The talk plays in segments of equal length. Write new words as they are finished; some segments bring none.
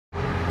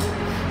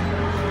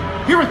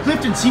Here with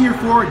Clifton senior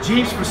forward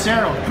James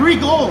Fusaro. 3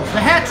 goals, the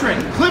hat trick.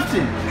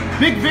 Clifton,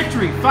 big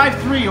victory,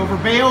 5-3 over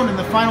Bayonne in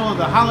the final of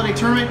the holiday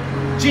tournament.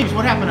 James,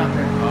 what happened out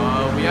there?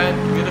 We had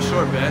a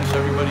short bench.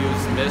 Everybody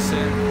was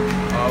missing.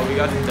 We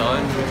got it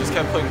done. We just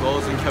kept putting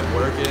goals and kept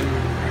working,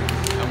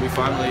 and we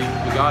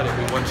got it.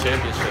 We won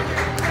championship.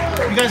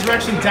 You guys were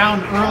actually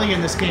down early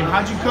in this game.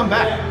 How'd you come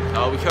back?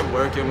 We kept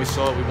working. We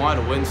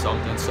wanted to win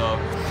something, so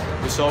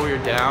we saw we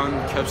were down,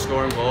 kept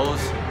scoring goals.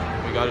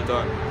 We got it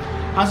done.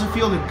 How's it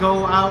feel to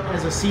go out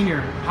as a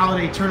senior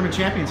holiday tournament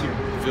champions here?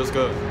 It feels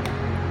good.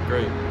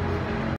 Great.